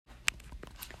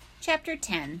Chapter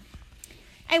 10.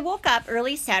 I woke up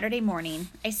early Saturday morning.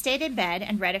 I stayed in bed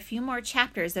and read a few more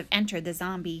chapters of Enter the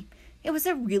Zombie. It was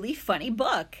a really funny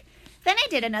book. Then I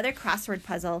did another crossword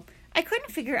puzzle. I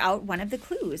couldn't figure out one of the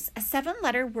clues, a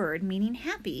 7-letter word meaning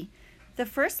happy. The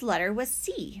first letter was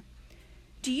C.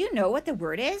 Do you know what the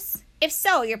word is? If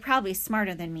so, you're probably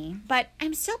smarter than me, but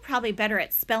I'm still probably better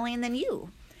at spelling than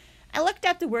you. I looked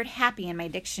up the word happy in my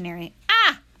dictionary.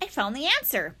 I found the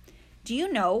answer. Do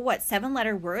you know what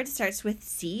 7-letter word starts with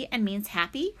C and means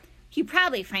happy? You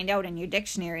probably find out in your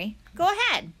dictionary. Go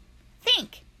ahead.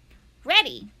 Think.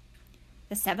 Ready.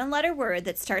 The 7-letter word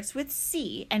that starts with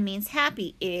C and means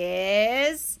happy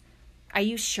is... Are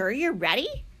you sure you're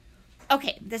ready?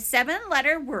 Okay, the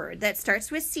 7-letter word that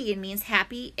starts with C and means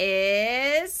happy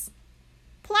is...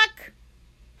 pluck.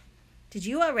 Did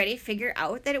you already figure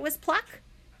out that it was pluck?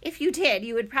 If you did,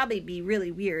 you would probably be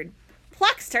really weird.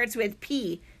 Pluck starts with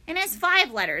P and has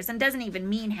 5 letters and doesn't even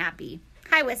mean happy.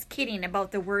 I was kidding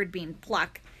about the word being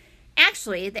pluck.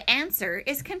 Actually, the answer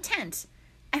is content.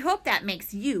 I hope that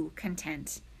makes you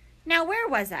content. Now, where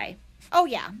was I? Oh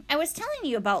yeah, I was telling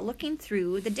you about looking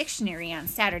through the dictionary on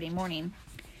Saturday morning.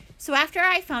 So after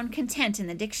I found content in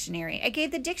the dictionary, I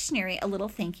gave the dictionary a little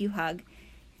thank you hug.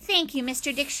 Thank you,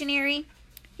 Mr. Dictionary.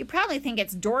 You probably think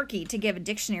it's dorky to give a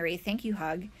dictionary a thank you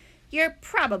hug. You're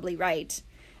probably right.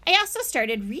 I also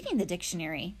started reading the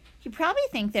dictionary. You probably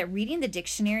think that reading the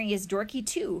dictionary is dorky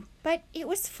too, but it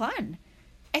was fun.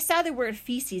 I saw the word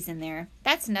feces in there.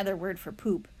 That's another word for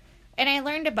poop. And I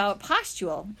learned about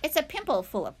pustule. It's a pimple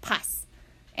full of pus.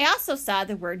 I also saw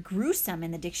the word gruesome in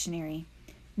the dictionary.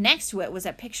 Next to it was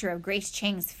a picture of Grace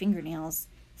Chang's fingernails.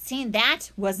 Seeing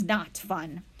that was not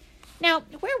fun. Now,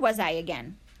 where was I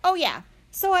again? Oh yeah,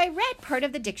 so I read part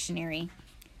of the dictionary.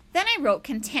 Then I wrote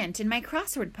content in my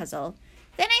crossword puzzle.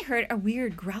 Then I heard a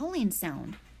weird growling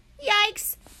sound.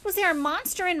 Yikes! Was there a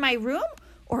monster in my room?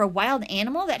 Or a wild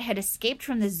animal that had escaped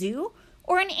from the zoo?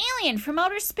 Or an alien from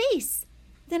outer space?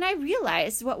 Then I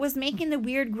realized what was making the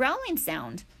weird growling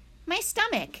sound. My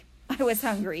stomach. I was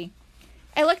hungry.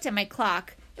 I looked at my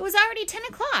clock. It was already 10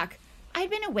 o'clock. I'd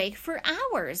been awake for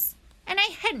hours, and I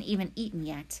hadn't even eaten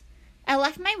yet. I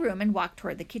left my room and walked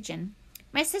toward the kitchen.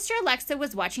 My sister Alexa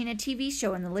was watching a TV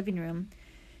show in the living room.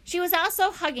 She was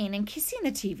also hugging and kissing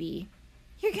the TV.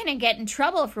 You're going to get in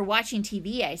trouble for watching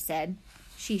TV, I said.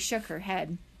 She shook her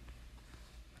head.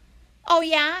 Oh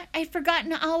yeah, I'd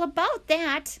forgotten all about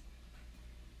that.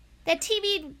 That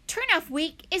TV turnoff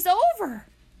week is over.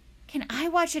 Can I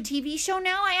watch a TV show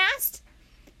now, I asked.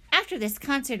 After this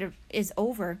concert is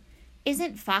over,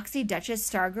 isn't Foxy Duchess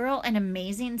Stargirl an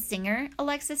amazing singer,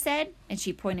 Alexa said, and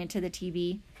she pointed to the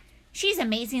TV. She's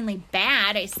amazingly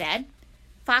bad, I said.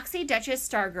 Foxy Duchess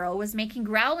Stargirl was making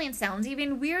growling sounds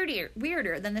even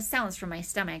weirder than the sounds from my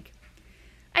stomach.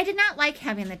 I did not like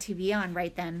having the TV on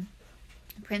right then.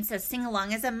 Princess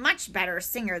Singalong is a much better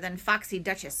singer than Foxy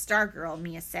Duchess Stargirl,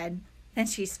 Mia said. Then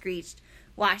she screeched,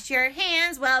 wash your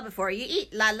hands well before you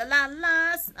eat, la la la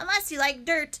la, unless you like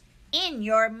dirt in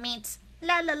your meat,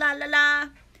 la la la la la.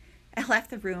 I left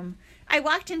the room. I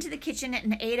walked into the kitchen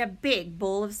and ate a big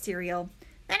bowl of cereal.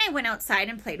 Then I went outside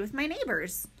and played with my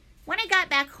neighbors. When I got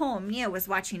back home, Mia was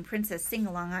watching Princess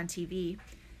Singalong on TV.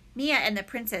 Mia and the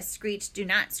princess screeched, do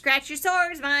not scratch your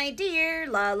sores, my dear,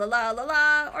 la la la la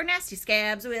la, or nasty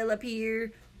scabs will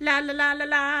appear, la la la la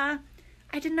la.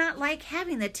 I did not like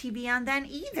having the TV on then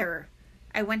either.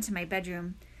 I went to my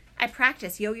bedroom. I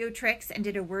practiced yo-yo tricks and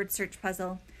did a word search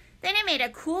puzzle. Then I made a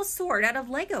cool sword out of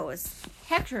Legos.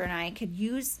 Hector and I could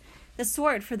use the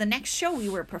sword for the next show we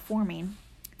were performing.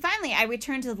 Finally, I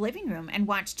returned to the living room and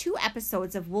watched 2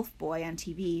 episodes of Wolf Boy on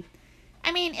TV.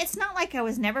 I mean, it's not like I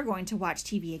was never going to watch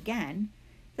TV again.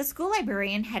 The school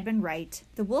librarian had been right.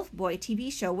 The Wolf Boy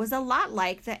TV show was a lot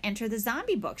like the Enter the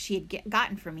Zombie book she had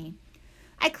gotten for me.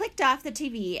 I clicked off the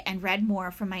TV and read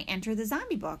more from my Enter the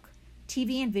Zombie book.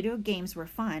 TV and video games were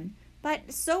fun,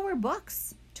 but so were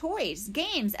books, toys,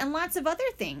 games, and lots of other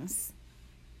things.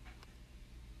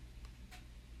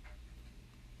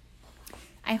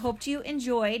 I hoped you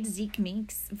enjoyed Zeke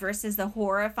Meeks versus the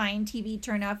Horrifying TV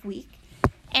Turnoff week.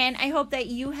 And I hope that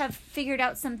you have figured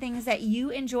out some things that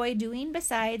you enjoy doing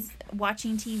besides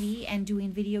watching TV and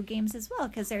doing video games as well,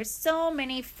 because there's so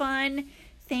many fun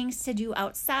things to do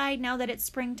outside now that it's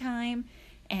springtime.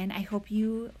 And I hope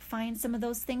you find some of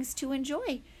those things to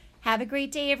enjoy. Have a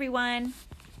great day, everyone.